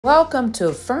Welcome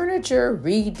to Furniture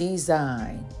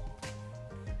Redesign.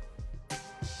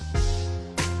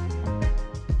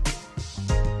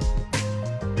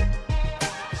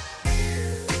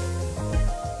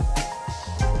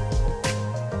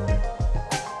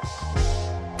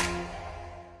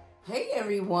 Hey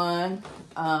everyone,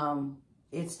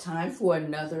 it's time for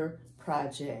another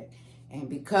project. And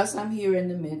because I'm here in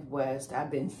the Midwest,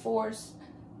 I've been forced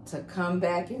to come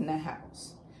back in the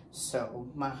house. So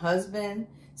my husband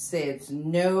says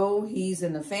no, he's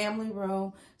in the family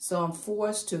room, so I'm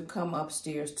forced to come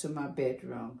upstairs to my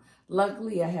bedroom.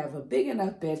 Luckily, I have a big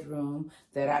enough bedroom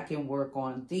that I can work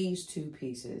on these two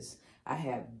pieces. I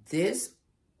have this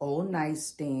old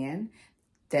nightstand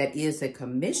that is a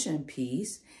commission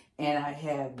piece, and I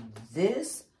have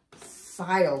this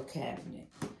file cabinet.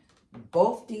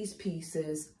 Both these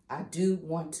pieces I do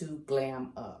want to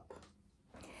glam up.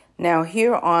 Now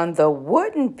here on the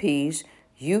wooden piece,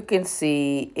 you can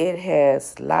see it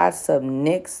has lots of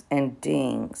nicks and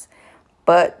dings,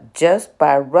 but just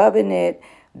by rubbing it,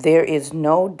 there is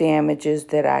no damages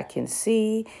that I can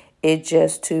see. It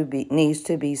just needs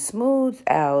to be smoothed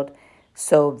out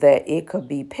so that it could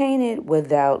be painted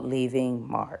without leaving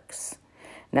marks.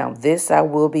 Now this I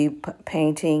will be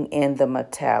painting in the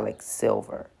metallic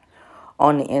silver.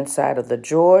 On the inside of the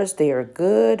drawers, they are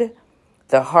good.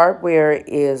 The hardware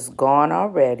is gone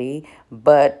already,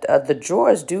 but the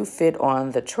drawers do fit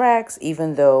on the tracks,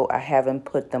 even though I haven't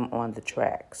put them on the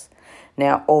tracks.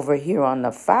 Now, over here on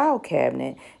the file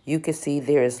cabinet, you can see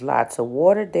there is lots of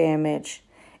water damage,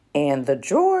 and the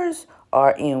drawers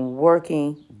are in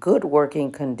good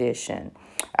working condition.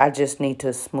 I just need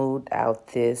to smooth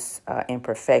out this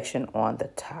imperfection on the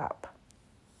top.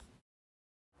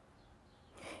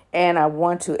 And I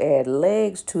want to add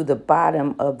legs to the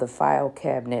bottom of the file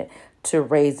cabinet to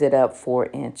raise it up 4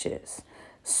 inches.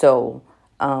 So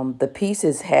the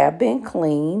pieces have been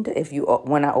cleaned.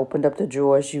 When I opened up the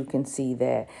drawers, you can see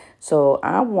that. So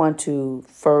I want to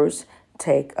first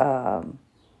take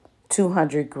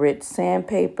 200 grit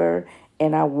sandpaper,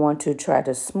 and I want to try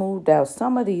to smooth out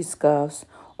some of these scuffs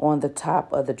on the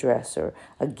top of the dresser.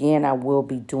 Again, I will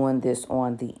be doing this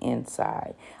on the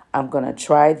inside. I'm going to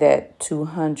try that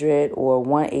 200 or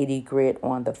 180 grit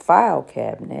on the file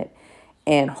cabinet,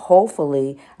 and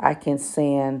hopefully I can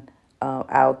sand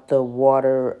out the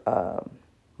water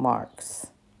marks.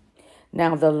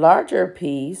 Now the larger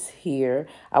piece here,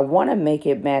 I want to make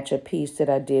it match a piece that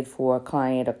I did for a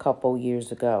client a couple years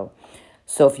ago.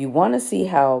 So if you want to see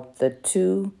how the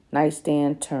two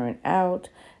nightstand turn out,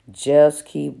 just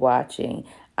keep watching.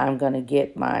 I'm going to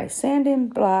get my sanding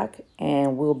block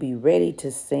and we'll be ready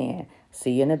to sand.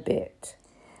 See you in a bit.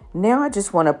 Now I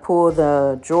just want to pull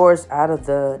the drawers out of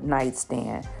the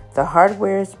nightstand. The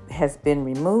hardware has been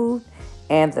removed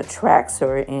and the tracks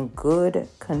are in good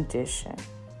condition.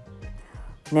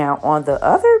 Now on the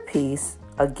other piece,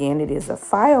 again, it is a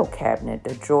file cabinet.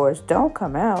 The drawers don't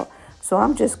come out, so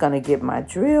I'm just going to get my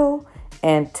drill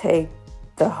and take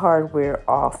the hardware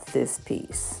off this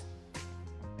piece.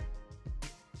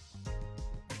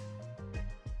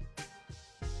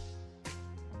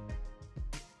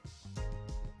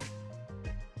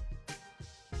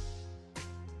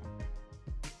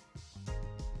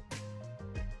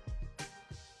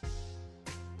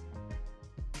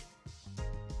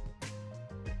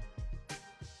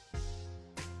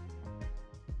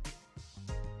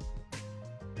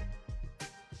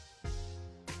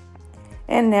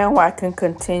 And now I can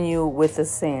continue with the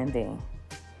sanding.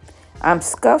 I'm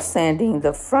scuff sanding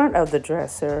the front of the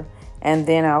dresser, and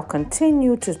then I'll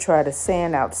continue to try to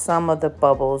sand out some of the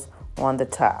bubbles on the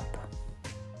top.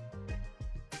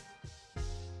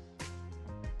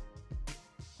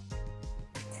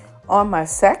 On my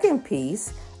second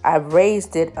piece, I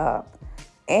raised it up,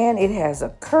 and it has a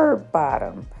curved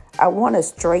bottom. I want to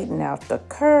straighten out the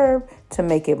curve to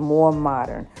make it more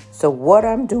modern. So what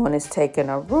I'm doing is taking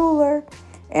a ruler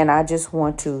and I just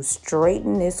want to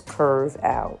straighten this curve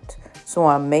out. So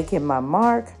I'm making my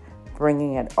mark,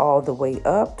 bringing it all the way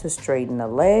up to straighten the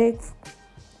legs.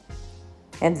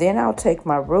 And then I'll take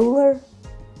my ruler,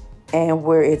 and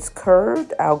where it's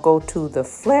curved, I'll go to the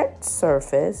flat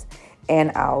surface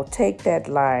and I'll take that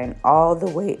line all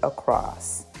the way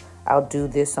across. I'll do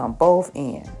this on both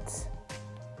ends.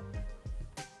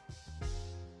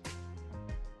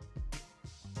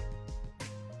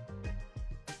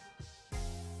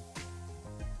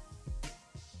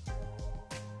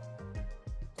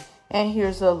 And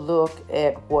here's a look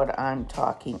at what I'm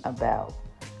talking about.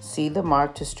 See the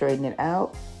mark to straighten it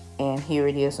out, and here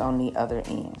it is on the other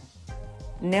end.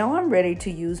 Now I'm ready to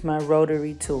use my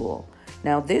rotary tool.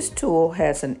 Now this tool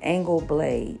has an angle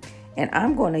blade, and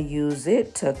I'm going to use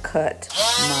it to cut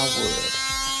my wood.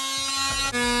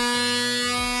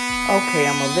 Okay,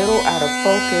 I'm a little out of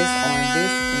focus on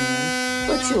this end,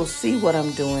 but you'll see what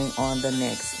I'm doing on the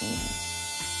next end.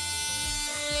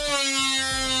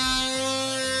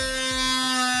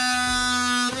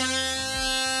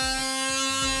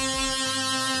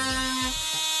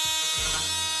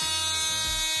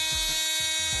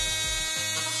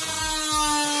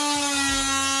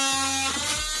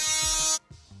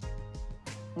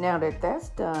 Now that that's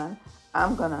done,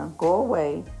 I'm gonna go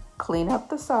away, clean up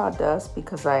the sawdust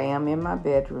because I am in my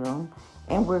bedroom,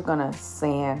 and we're gonna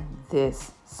sand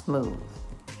this smooth.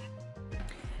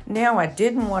 Now I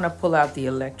didn't want to pull out the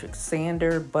electric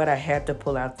sander, but I had to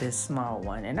pull out this small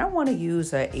one, and I want to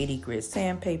use a 80 grit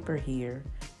sandpaper here,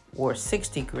 or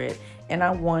 60 grit, and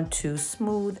I want to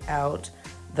smooth out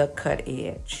the cut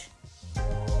edge.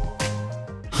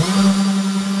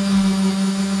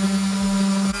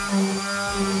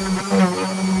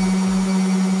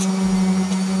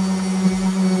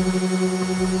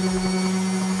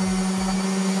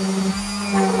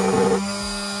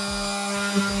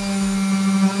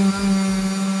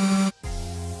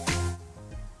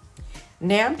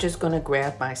 Now I'm just going to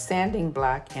grab my sanding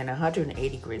block and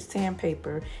 180 grit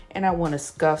sandpaper, and I want to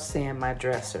scuff sand my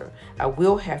dresser. I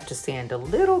will have to sand a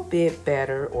little bit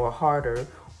better or harder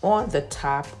on the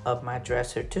top of my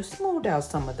dresser to smooth out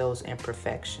some of those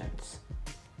imperfections.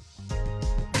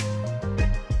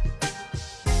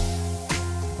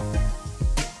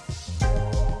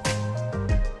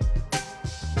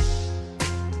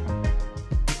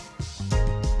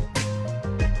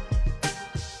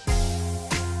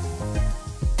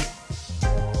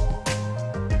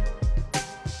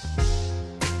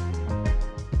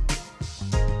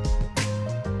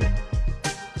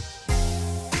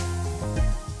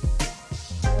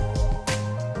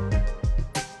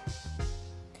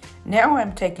 Now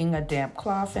I'm taking a damp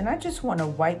cloth and I just want to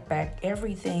wipe back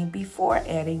everything before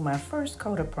adding my first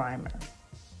coat of primer.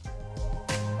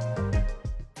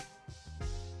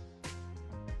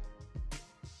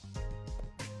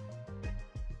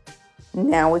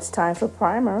 Now it's time for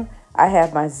primer. I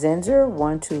have my Zinsser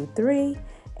 123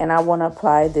 and I want to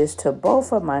apply this to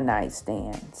both of my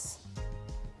nightstands.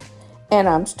 And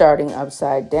I'm starting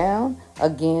upside down.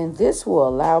 Again, this will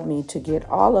allow me to get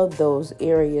all of those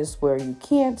areas where you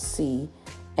can't see,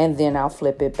 and then I'll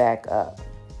flip it back up.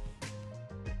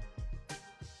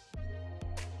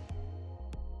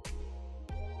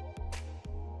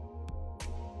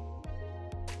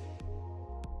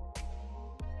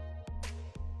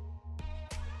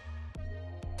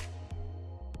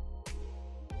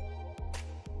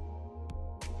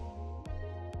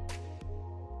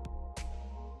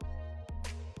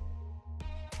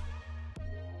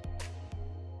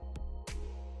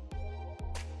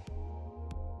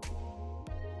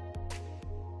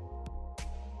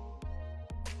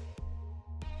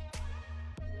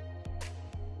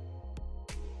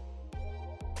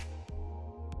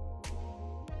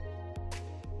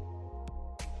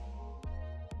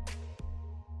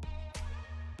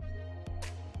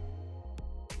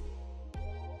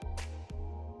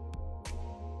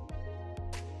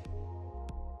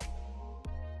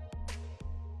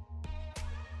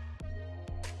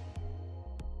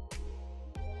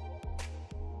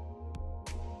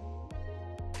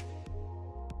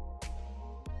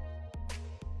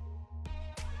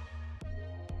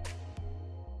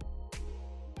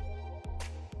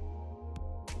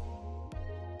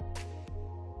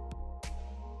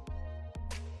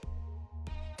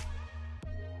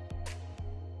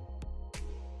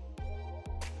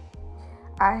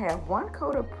 I have one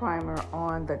coat of primer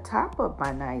on the top of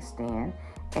my nightstand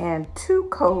and 2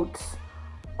 coats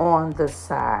on the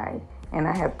side, and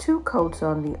I have 2 coats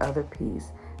on the other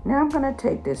piece. Now I'm going to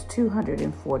take this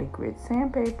 240 grit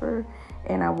sandpaper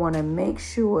and I want to make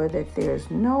sure that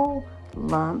there's no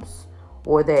lumps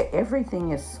or that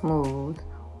everything is smooth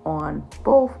on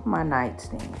both my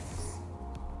nightstands.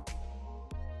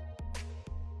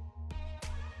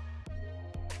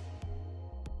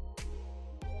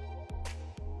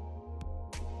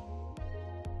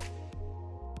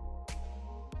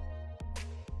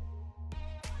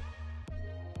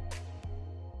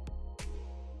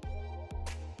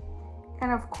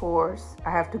 And of course,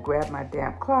 I have to grab my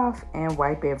damp cloth and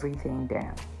wipe everything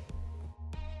down.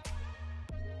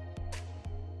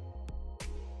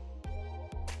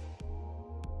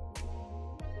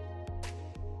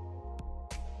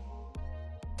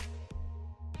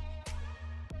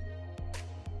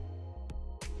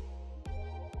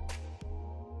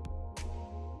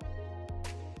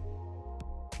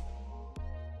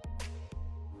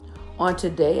 On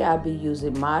today, I'll be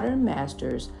using Modern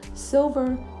Masters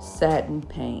silver satin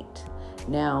paint.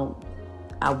 Now,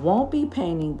 I won't be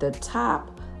painting the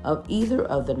top of either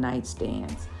of the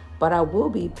nightstands, but I will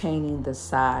be painting the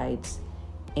sides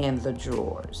and the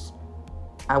drawers.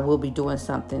 I will be doing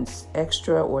something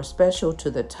extra or special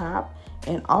to the top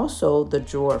and also the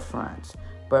drawer fronts.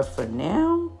 But for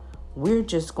now, we're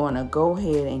just going to go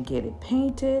ahead and get it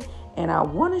painted. And I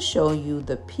want to show you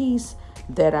the piece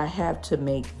that I have to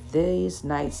make these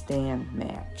nightstand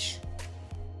match.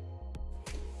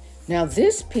 Now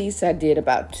this piece I did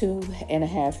about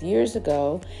 2.5 years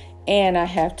ago, and I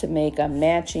have to make a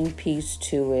matching piece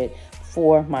to it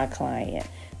for my client.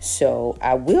 So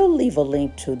I will leave a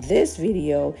link to this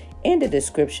video in the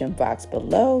description box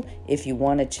below if you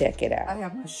want to check it out. I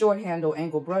have my short handle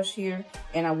angle brush here,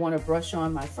 and I want to brush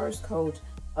on my first coat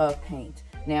of paint.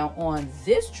 Now on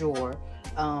this drawer,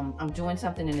 I'm doing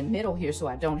something in the middle here so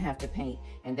I don't have to paint,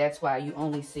 and that's why you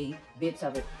only see bits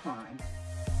of it primed.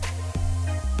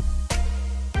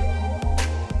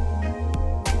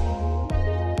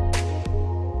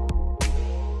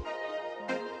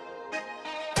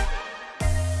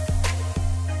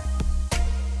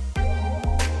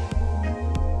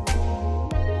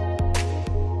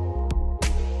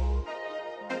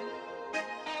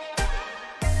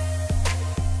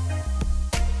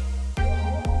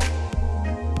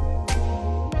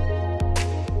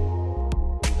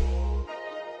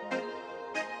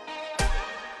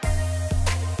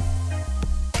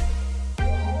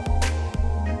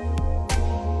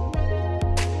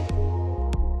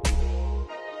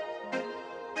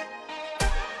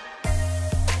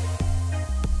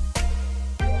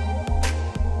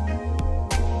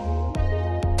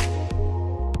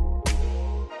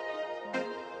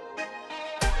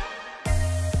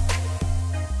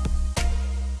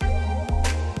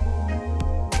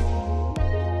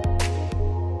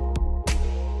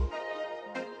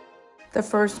 The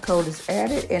first coat is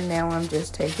added, and now I'm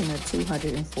just taking a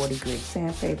 240 grit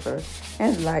sandpaper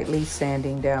and lightly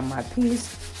sanding down my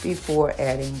piece before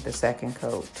adding the second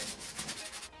coat.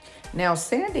 Now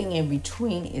sanding in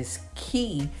between is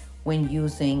key when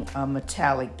using a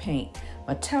metallic paint.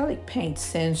 Metallic paint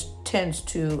tends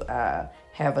to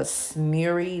have a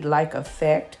smeary-like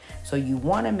effect, so you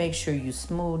want to make sure you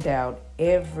smooth out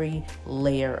every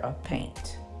layer of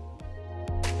paint.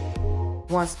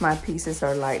 Once my pieces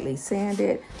are lightly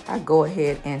sanded, I go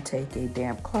ahead and take a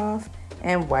damp cloth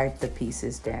and wipe the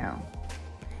pieces down.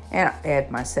 And I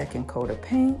add my second coat of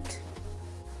paint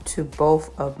to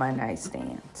both of my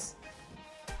nightstands.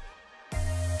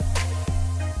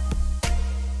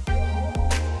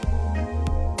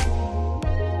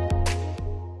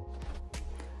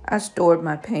 I stored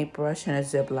my paintbrush in a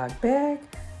Ziploc bag,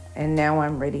 and now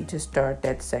I'm ready to start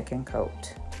that second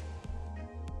coat.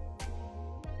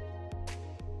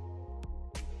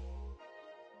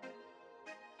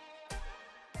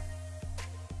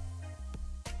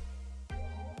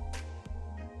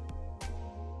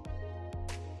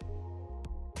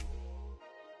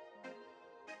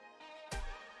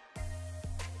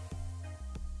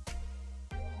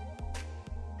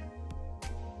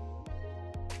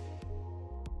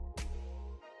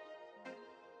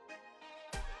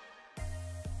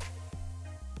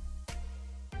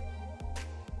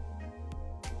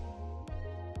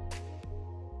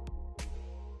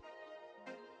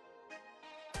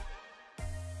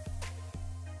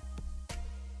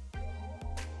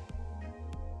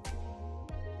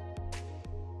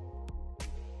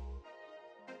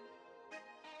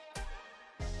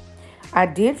 I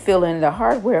did fill in the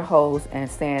hardware holes and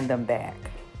sand them back.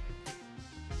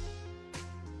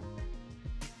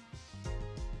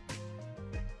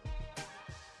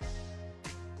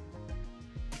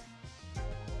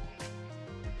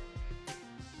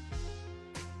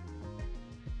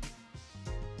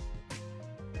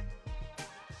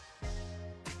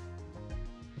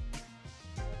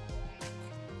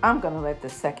 I'm going to let the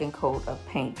second coat of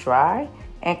paint dry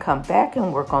and come back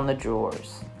and work on the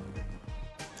drawers.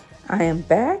 I am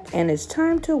back, and it's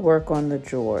time to work on the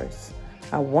drawers.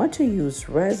 I want to use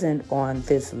resin on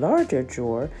this larger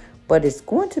drawer, but it's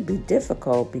going to be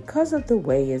difficult because of the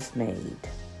way it's made.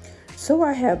 So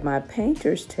I have my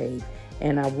painter's tape,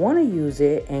 and I want to use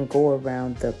it and go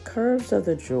around the curves of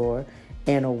the drawer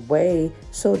in a way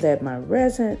so that my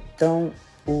resin don't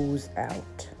ooze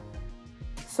out.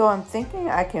 So I'm thinking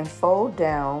I can fold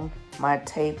down my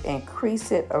tape and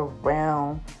crease it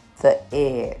around the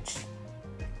edge.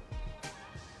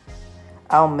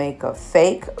 I'll make a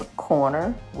fake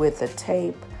corner with the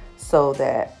tape so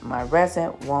that my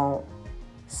resin won't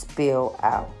spill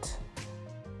out.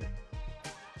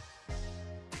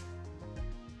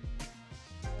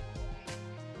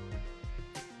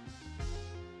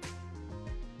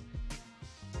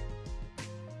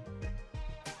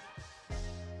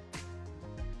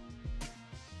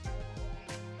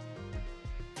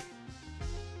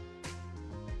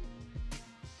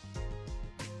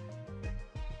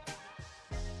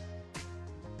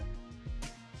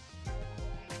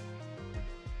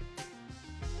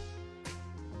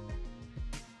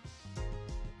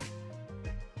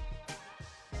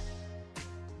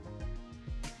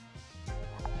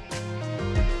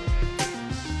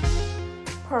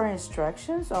 per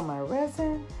instructions on my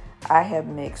resin, I have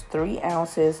mixed 3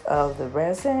 ounces of the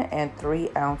resin and 3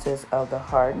 ounces of the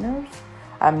hardeners.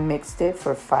 I mixed it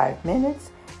for 5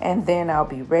 minutes and then I'll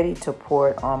be ready to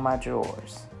pour it on my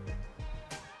drawers.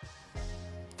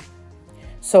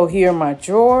 So here are my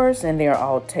drawers and they're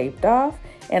all taped off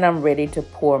and I'm ready to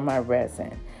pour my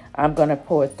resin. I'm going to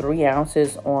pour 3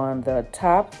 ounces on the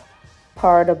top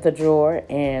part of the drawer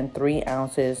and 3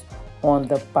 ounces on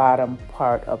the bottom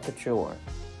part of the drawer.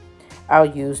 I'll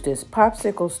use this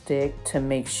popsicle stick to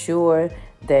make sure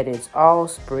that it's all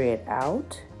spread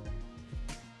out.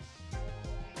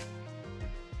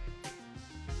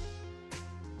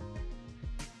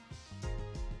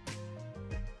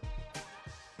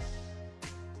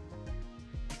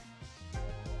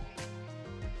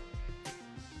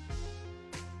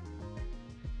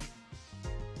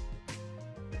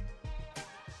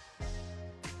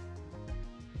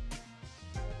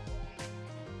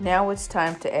 Now it's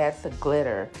time to add the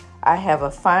glitter. I have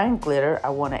a fine glitter. I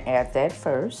want to add that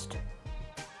first.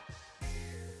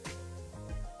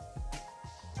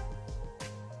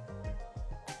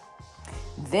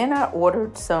 Then I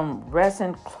ordered some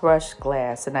resin crushed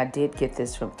glass, and I did get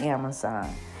this from Amazon.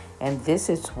 And this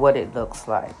is what it looks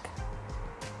like.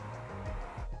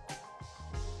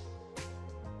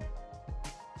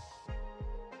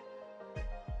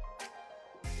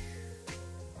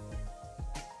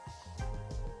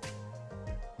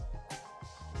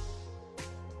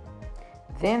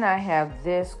 Then I have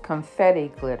this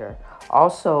confetti glitter,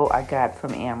 also I got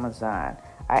from Amazon.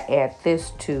 I add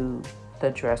this to the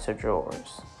dresser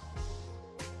drawers.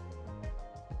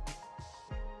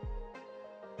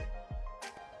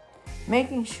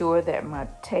 Making sure that my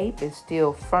tape is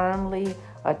still firmly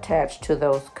attached to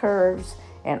those curves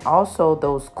and also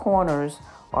those corners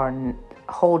are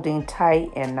holding tight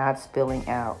and not spilling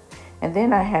out. And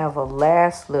then I have a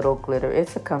last little glitter.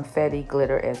 It's a confetti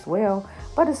glitter as well,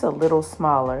 but it's a little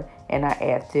smaller, and I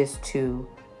add this to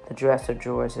the dresser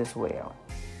drawers as well.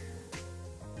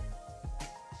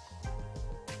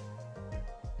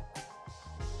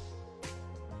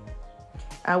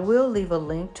 I will leave a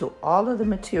link to all of the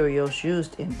materials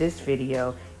used in this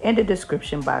video in the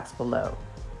description box below.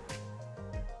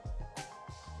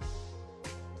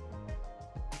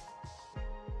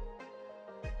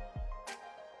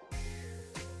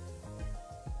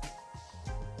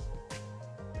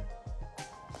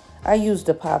 I used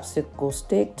a popsicle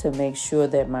stick to make sure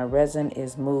that my resin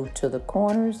is moved to the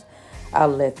corners. I'll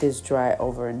let this dry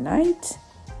overnight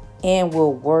and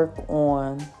we'll work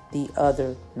on the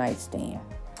other nightstand.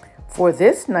 For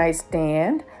this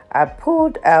nightstand, I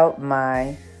pulled out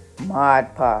my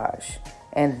Mod Podge,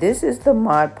 and this is the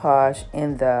Mod Podge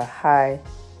in the high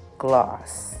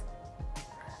gloss.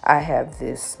 I have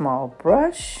this small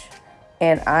brush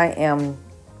and I am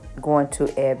going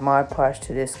to add Mod Podge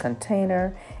to this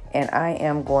container, and I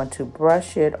am going to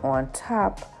brush it on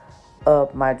top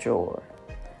of my drawer.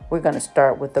 We're going to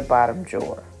start with the bottom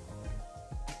drawer.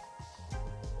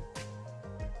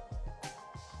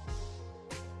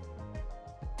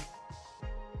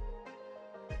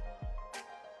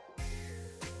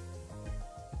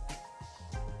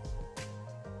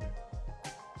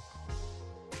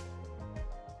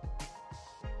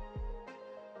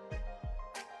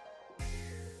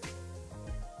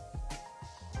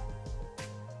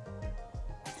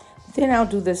 Then I'll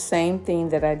do the same thing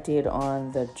that I did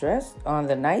on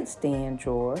the nightstand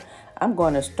drawer. I'm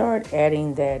going to start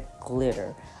adding that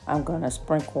glitter. I'm going to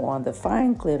sprinkle on the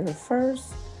fine glitter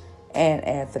first and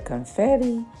add the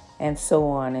confetti and so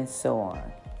on and so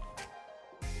on.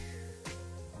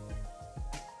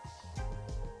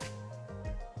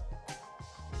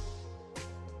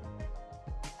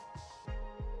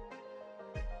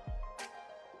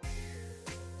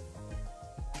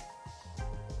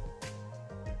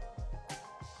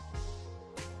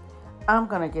 I'm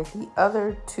going to get the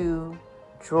other 2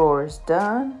 drawers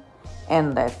done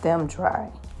and let them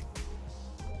dry.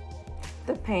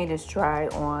 The paint is dry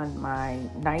on my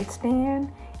nightstand,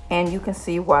 and you can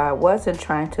see why I wasn't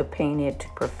trying to paint it to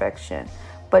perfection.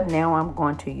 But now I'm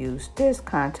going to use this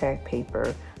contact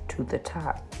paper to the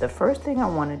top. The first thing I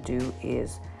want to do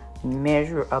is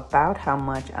measure about how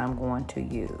much I'm going to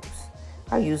use.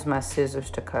 I'll use my scissors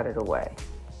to cut it away.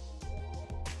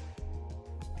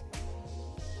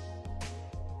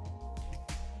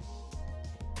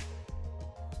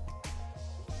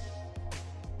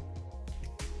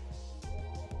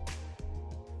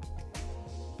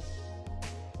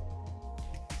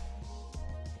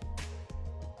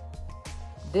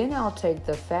 Then I'll take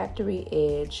the factory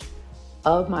edge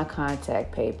of my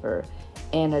contact paper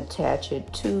and attach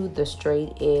it to the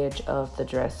straight edge of the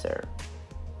dresser.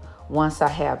 Once I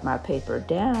have my paper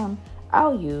down,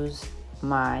 I'll use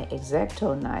my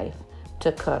X-Acto knife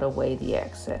to cut away the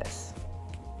excess.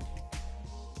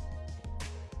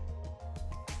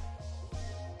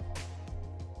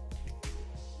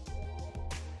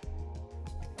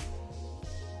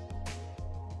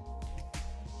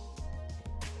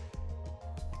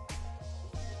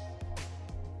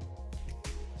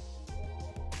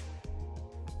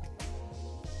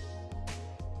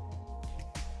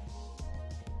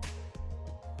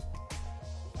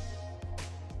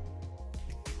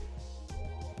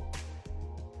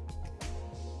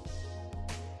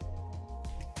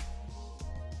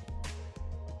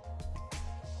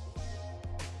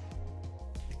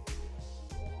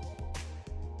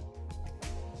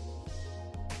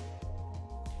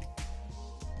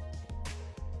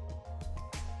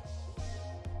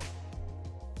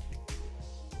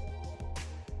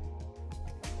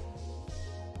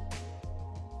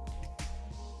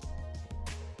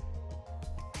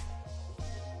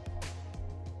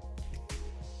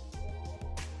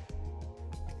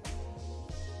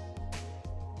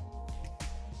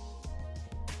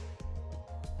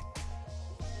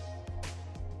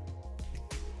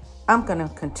 I'm going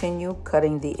to continue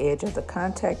cutting the edge of the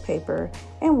contact paper,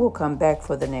 and we'll come back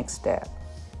for the next step.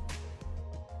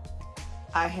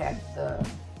 I have the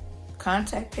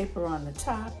contact paper on the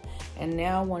top, and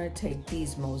now I want to take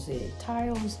these mosaic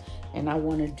tiles and I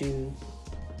want to do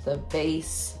the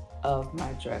base of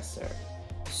my dresser.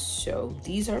 So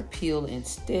these are peel and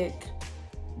stick.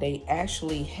 They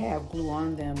actually have glue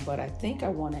on them, but I think I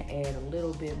want to add a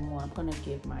little bit more. I'm going to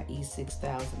give my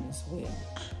E6000 as well.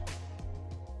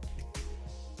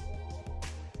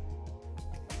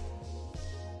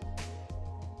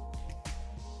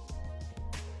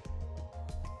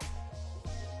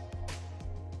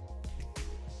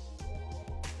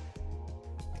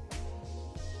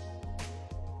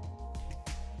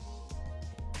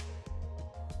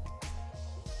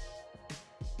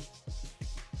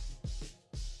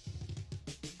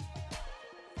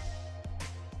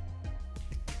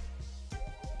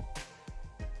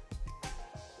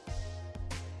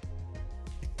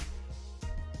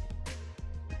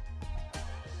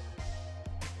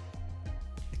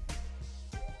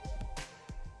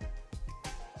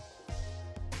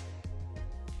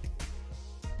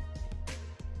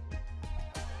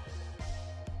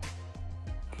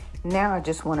 Now I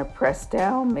just want to press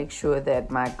down, make sure that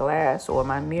my glass or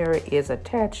my mirror is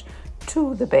attached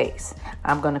to the base.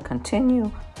 I'm going to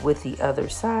continue with the other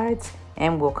sides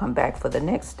and we'll come back for the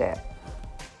next step.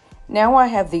 Now I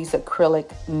have these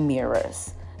acrylic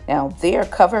mirrors. Now they're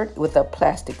covered with a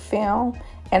plastic film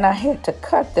and I had to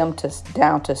cut them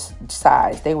down to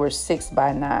size. They were 6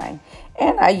 by 9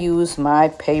 and I used my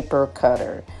paper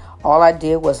cutter. All I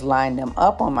did was line them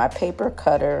up on my paper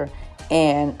cutter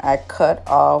and I cut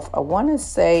off, I want to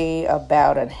say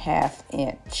about a 1/2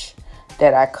 inch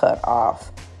that I cut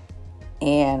off.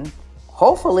 And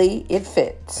hopefully it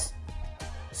fits.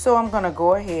 So I'm going to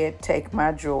go ahead, take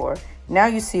my drawer. Now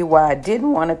you see why I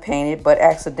didn't want to paint it, but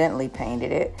accidentally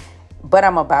painted it. But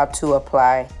I'm about to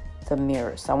apply the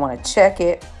mirrors. I want to check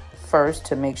it first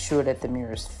to make sure that the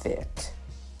mirrors fit.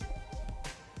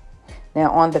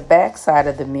 Now on the back side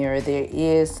of the mirror, there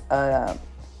is a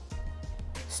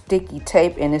sticky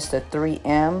tape and it's the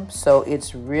 3M, so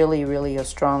it's really a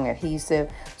strong adhesive.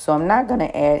 So I'm not going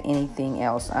to add anything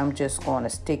else. I'm just going to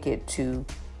stick it to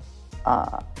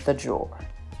the drawer.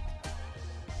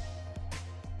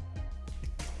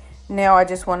 Now I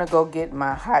just want to go get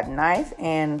my hot knife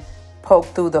and poke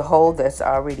through the hole that's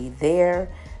already there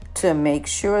to make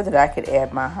sure that I could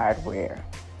add my hardware.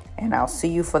 And I'll see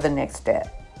you for the next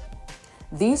step.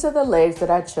 These are the legs that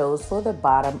I chose for the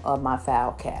bottom of my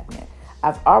file cabinet.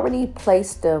 I've already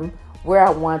placed them where I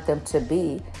want them to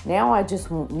be. Now I just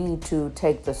need to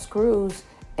take the screws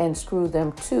and screw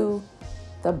them to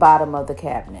the bottom of the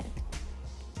cabinet.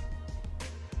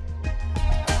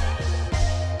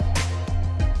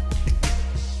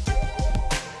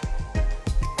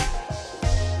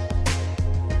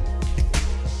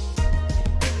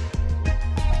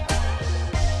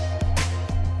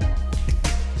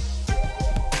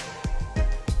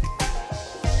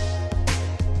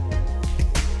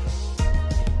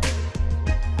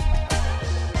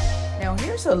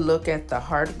 Here's a look at the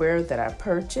hardware that I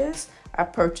purchased. I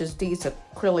purchased these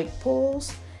acrylic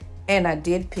pulls and I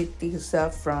did pick these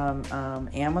up from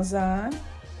Amazon,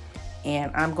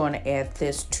 and I'm going to add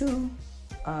this to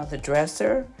the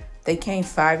dresser. They came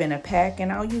 5 in a pack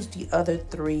and I'll use the other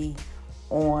 3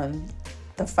 on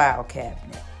the file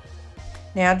cabinet.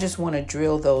 Now I just want to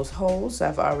drill those holes.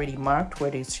 I've already marked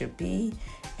where they should be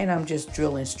and I'm just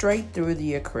drilling straight through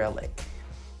the acrylic.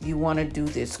 You want to do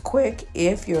this quick.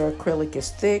 If your acrylic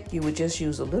is thick, you would just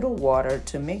use a little water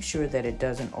to make sure that it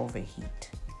doesn't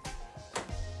overheat.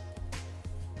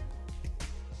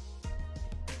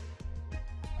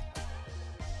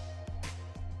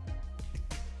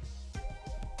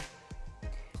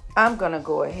 I'm going to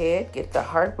go ahead, get the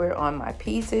hardware on my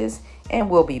pieces, and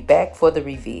we'll be back for the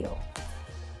reveal.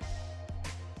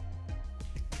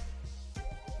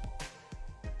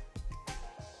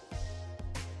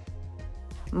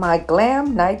 My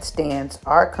Glam nightstands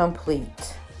are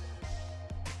complete.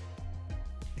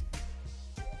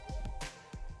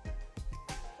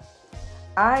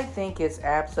 I think it's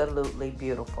absolutely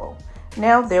beautiful.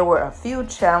 Now, there were a few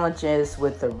challenges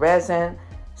with the resin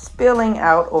spilling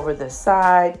out over the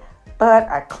side, but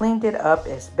I cleaned it up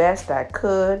as best I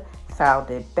could,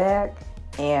 filed it back,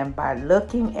 and by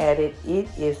looking at it, it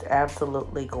is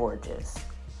absolutely gorgeous.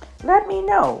 Let me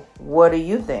know, what do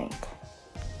you think?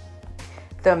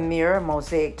 The mirror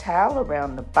mosaic tile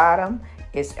around the bottom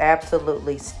is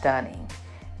absolutely stunning,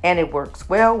 and it works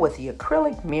well with the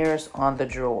acrylic mirrors on the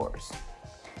drawers.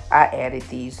 I added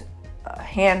these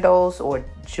handles or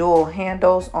jewel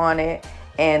handles on it,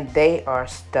 and they are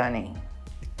stunning.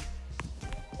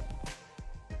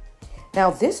 Now,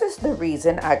 this is the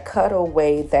reason I cut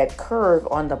away that curve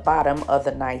on the bottom of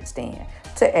the nightstand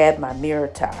to add my mirror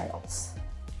tiles.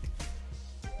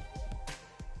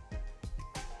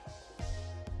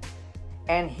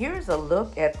 And here's a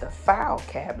look at the file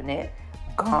cabinet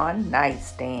gone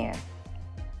nightstand.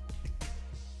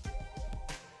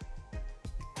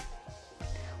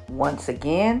 Once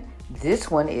again,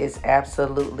 this one is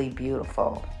absolutely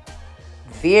beautiful.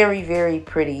 Very, very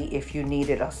pretty if you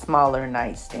needed a smaller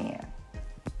nightstand.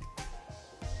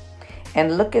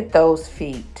 And look at those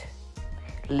feet,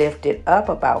 lifted up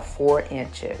about 4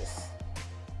 inches.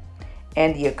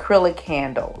 And the acrylic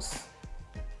handles.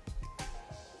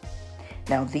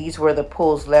 Now, these were the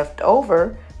pulls left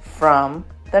over from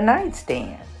the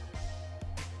nightstand.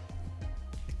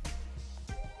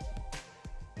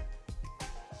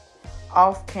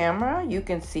 Off camera, you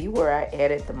can see where I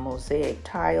added the mosaic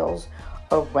tiles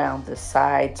around the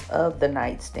sides of the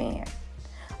nightstand.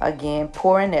 Again,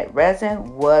 pouring that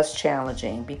resin was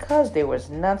challenging because there was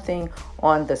nothing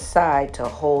on the side to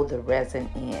hold the resin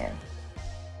in.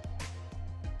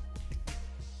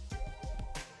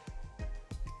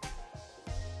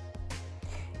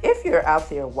 If you're out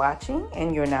there watching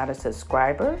and you're not a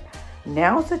subscriber,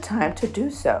 now's the time to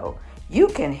do so. You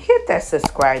can hit that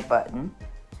subscribe button.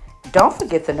 Don't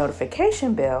forget the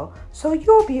notification bell so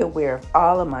you'll be aware of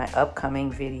all of my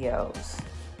upcoming videos.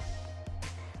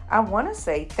 I want to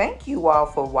say thank you all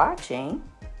for watching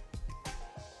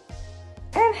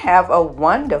and have a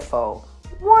wonderful,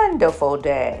 wonderful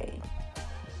day.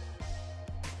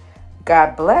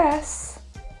 God bless.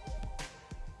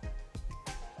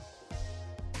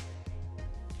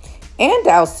 And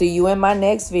I'll see you in my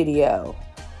next video.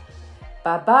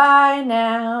 Bye-bye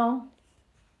now.